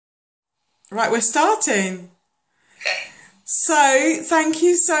Right, we're starting. Okay. So, thank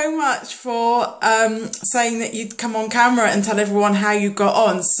you so much for saying that you'd come on camera and tell everyone how you got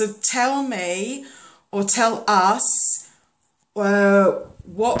on. So, tell me, or tell us,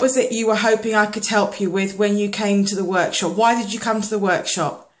 what was it you were hoping I could help you with when you came to the workshop? Why did you come to the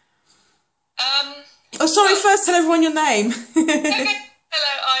workshop? Um, Oh, sorry, well, first tell everyone your name. okay.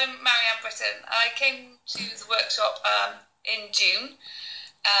 Hello, I'm Marianne. I came to the workshop in June,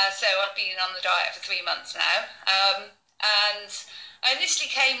 so I've been on the diet for 3 months now. And I initially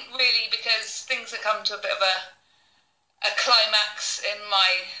came really because things had come to a bit of a climax in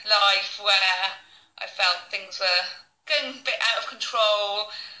my life where I felt things were going a bit out of control.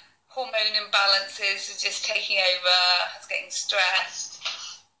 Hormone imbalances were just taking over. I was getting stressed.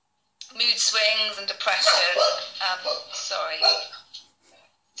 Mood swings and depression. Sorry,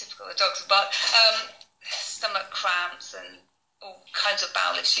 typical the dogs bark. Stomach cramps and all kinds of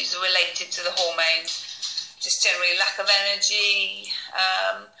bowel issues are related to the hormones. Just generally lack of energy.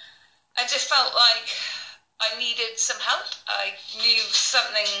 I just felt like I needed some help. I knew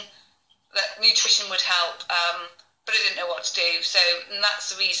something that nutrition would help, but I didn't know what to do. So and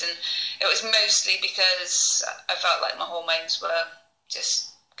that's the reason. It was mostly because I felt like my hormones were just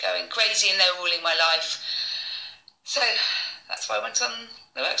going crazy and they were ruling my life. So that's why I went on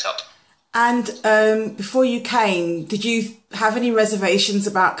the workshop. And before you came, did you have any reservations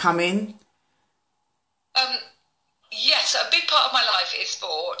about coming? Yes, a big part of my life is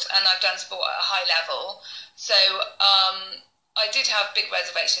sport, and I've done sport at a high level. So I did have big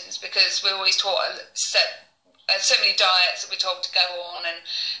reservations because we're always taught so many diets that we're told to go on, and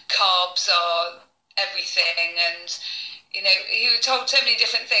carbs are everything, and you were told so many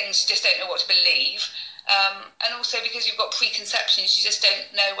different things, you just don't know what to believe. And also because you've got preconceptions, you just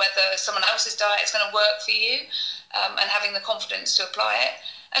don't know whether someone else's diet is going to work for you, and having the confidence to apply it.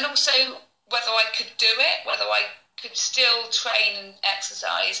 And also whether I could do it, whether I could still train and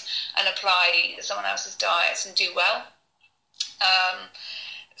exercise and apply someone else's diets and do well.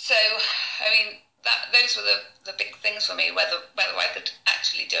 So, I mean, those were the big things for me, whether I could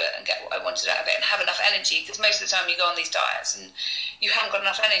actually do it and get what I wanted out of it and have enough energy, because most of the time you go on these diets and you haven't got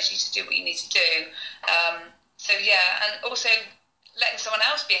enough energy to do what you need to do. So yeah, and also letting someone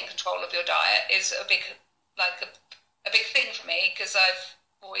else be in control of your diet is a big thing for me, because I've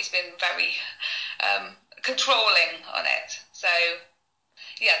always been very controlling on it. So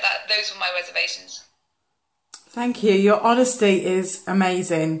yeah, those were my reservations. Thank you. Your honesty is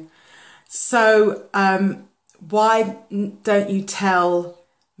amazing. So, why don't you tell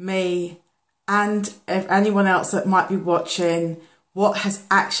me and anyone else that might be watching what has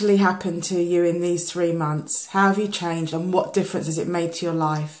actually happened to you in these 3 months? How have you changed, and what difference has it made to your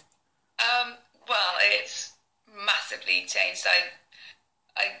life? Well, it's massively changed.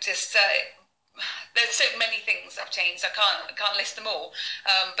 I just there's so many things I've changed. I can't list them all.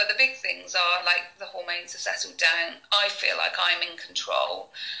 But the big things are like the hormones have settled down. I feel like I'm in control.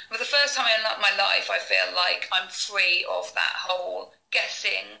 For the first time in my life, I feel like I'm free of that whole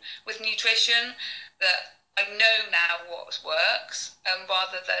guessing with nutrition. That I know now what works,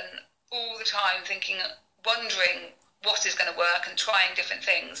 rather than all the time wondering what is going to work and trying different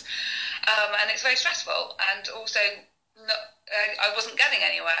things. And it's very stressful, and also I wasn't getting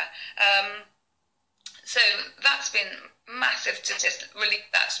anywhere. So that's been massive, to just relieve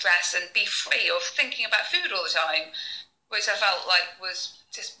that stress and be free of thinking about food all the time, which I felt like was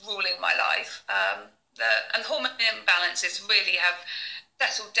just ruling my life. And hormone imbalances really have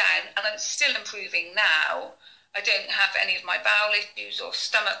settled down, and I'm still improving now. I don't have any of my bowel issues or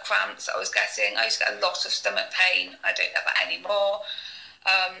stomach cramps that I was getting. I used to get a lot of stomach pain. I don't get that anymore.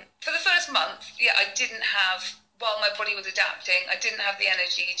 For the first month, yeah, I didn't have, while my body was adapting, I didn't have the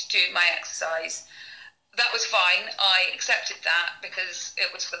energy to do my exercise. That was fine. I accepted that because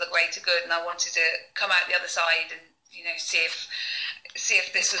it was for the greater good, and I wanted to come out the other side and see if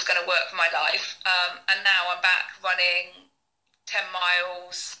this was going to work for my life. And now I'm back running 10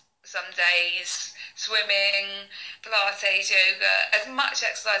 miles some days, swimming, Pilates, yoga, as much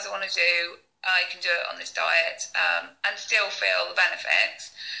exercise I want to do. I can do it on this diet, and still feel the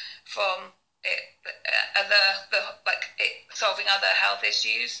benefits from it, solving other health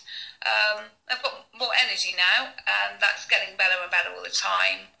issues. I've got more energy now, and that's getting better and better all the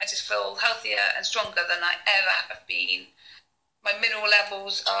time. I just feel healthier and stronger than I ever have been. My mineral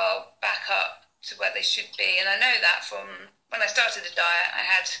levels are back up to where they should be, and I know that from when I started the diet. I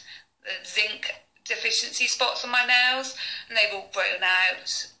had the zinc deficiency spots on my nails, and they've all grown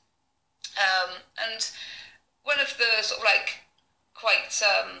out. And one of the sort of quite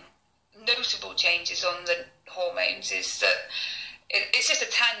notable changes on the hormones is that it's just a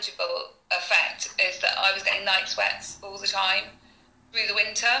tangible effect, is that I was getting night sweats all the time through the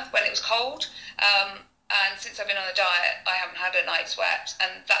winter when it was cold. And since I've been on a diet, I haven't had a night sweat,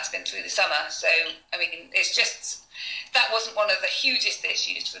 and that's been through the summer. So, I mean, it's just, that wasn't one of the hugest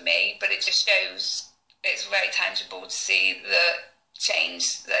issues for me, but it just shows, it's very tangible to see the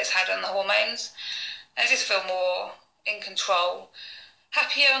change that it's had on the hormones. I just feel more in control,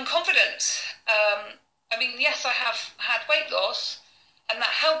 happier and confident. I mean, yes, I have had weight loss, and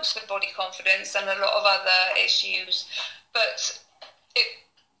that helps with body confidence and a lot of other issues, but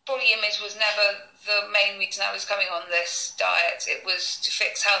body image was never the main reason I was coming on this diet. It was to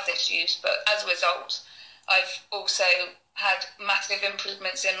fix health issues, but as a result, I've also had massive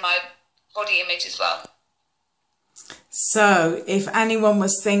improvements in my body image as well. So, if anyone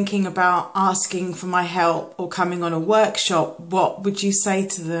was thinking about asking for my help or coming on a workshop, what would you say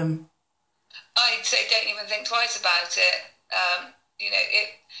to them? I'd say don't even think twice about it. You know,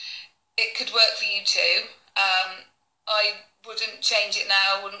 it could work for you too. I wouldn't change it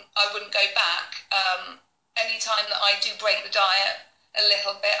now. I wouldn't go back. Any time that I do break the diet a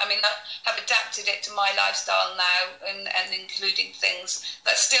little bit, I mean, I have adapted it to my lifestyle now, and including things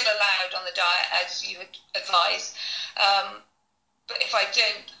that's still allowed on the diet as you would advise. But if I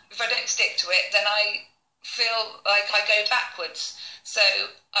don't stick to it, then I feel like I go backwards. So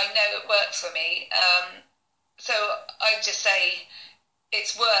I know it works for me. So I just say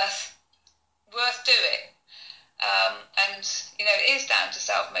it's worth do it. And, you know, it is down to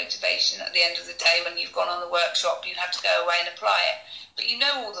self-motivation at the end of the day. When you've gone on the workshop, you have to go away and apply it. But you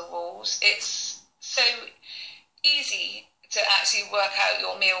know all the rules. It's so easy to actually work out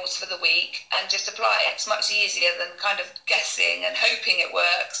your meals for the week and just apply it. It's much easier than kind of guessing and hoping it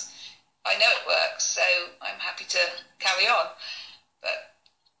works. I know it works, so I'm happy to carry on. But,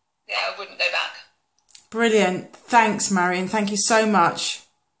 yeah, I wouldn't go back. Brilliant. Thanks, Marianne. Thank you so much.